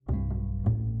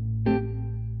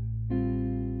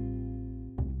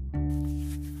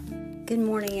Good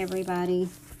morning, everybody.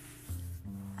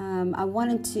 I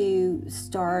wanted to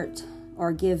start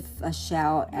or give a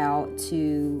shout out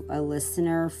to a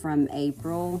listener from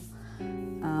April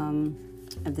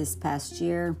of this past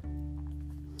year.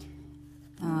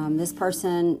 This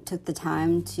person took the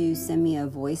time to send me a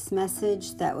voice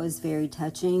message that was very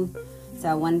touching. So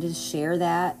I wanted to share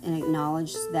that and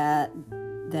acknowledge that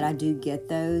I do get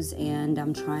those, and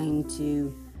I'm trying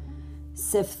to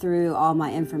sift through all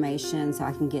my information so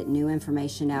I can get new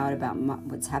information out about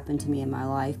what's happened to me in my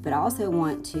life. But I also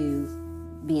want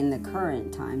to be in the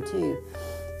current time too.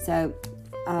 So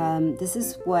this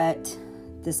is what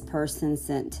this person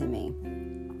sent to me.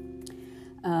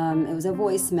 It was a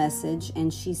voice message,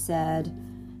 and she said,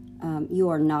 "You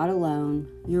are not alone.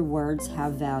 Your words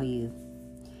have value."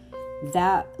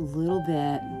 That little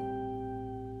bit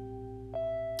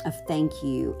of thank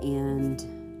you and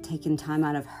taking time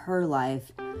out of her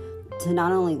life to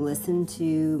not only listen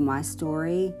to my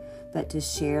story, but to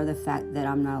share the fact that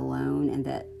I'm not alone and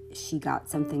that she got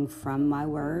something from my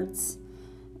words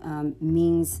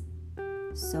means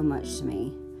so much to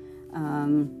me.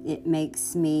 It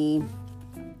makes me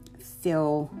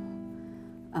feel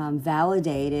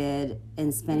validated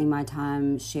in spending my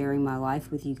time sharing my life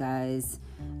with you guys.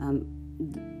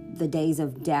 The days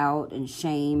of doubt and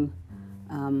shame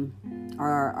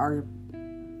are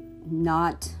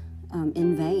not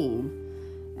in vain.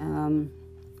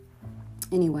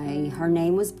 Anyway, her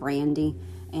name was Brandy,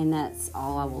 and that's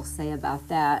all I will say about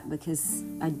that, because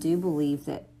I do believe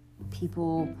that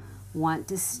people want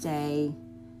to stay.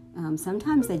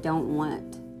 Sometimes they don't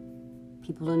want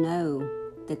people to know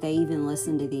that they even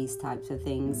listen to these types of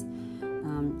things.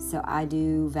 So I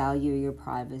do value your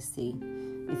privacy.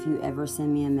 If you ever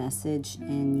send me a message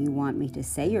and you want me to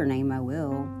say your name, I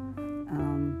will.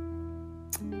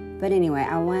 But anyway,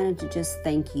 I wanted to just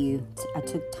thank you. I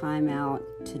took time out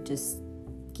to just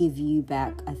give you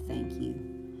back a thank you.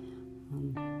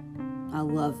 I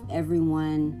love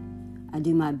everyone. I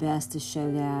do my best to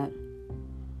show that.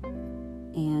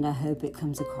 And I hope it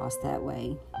comes across that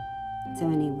way. So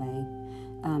anyway,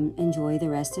 enjoy the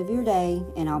rest of your day.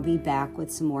 And I'll be back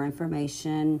with some more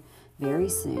information very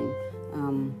soon.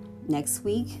 Next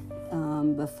week,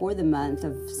 before the month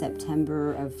of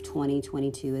September of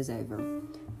 2022 is over.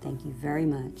 Thank you very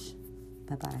much.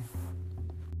 Bye-bye.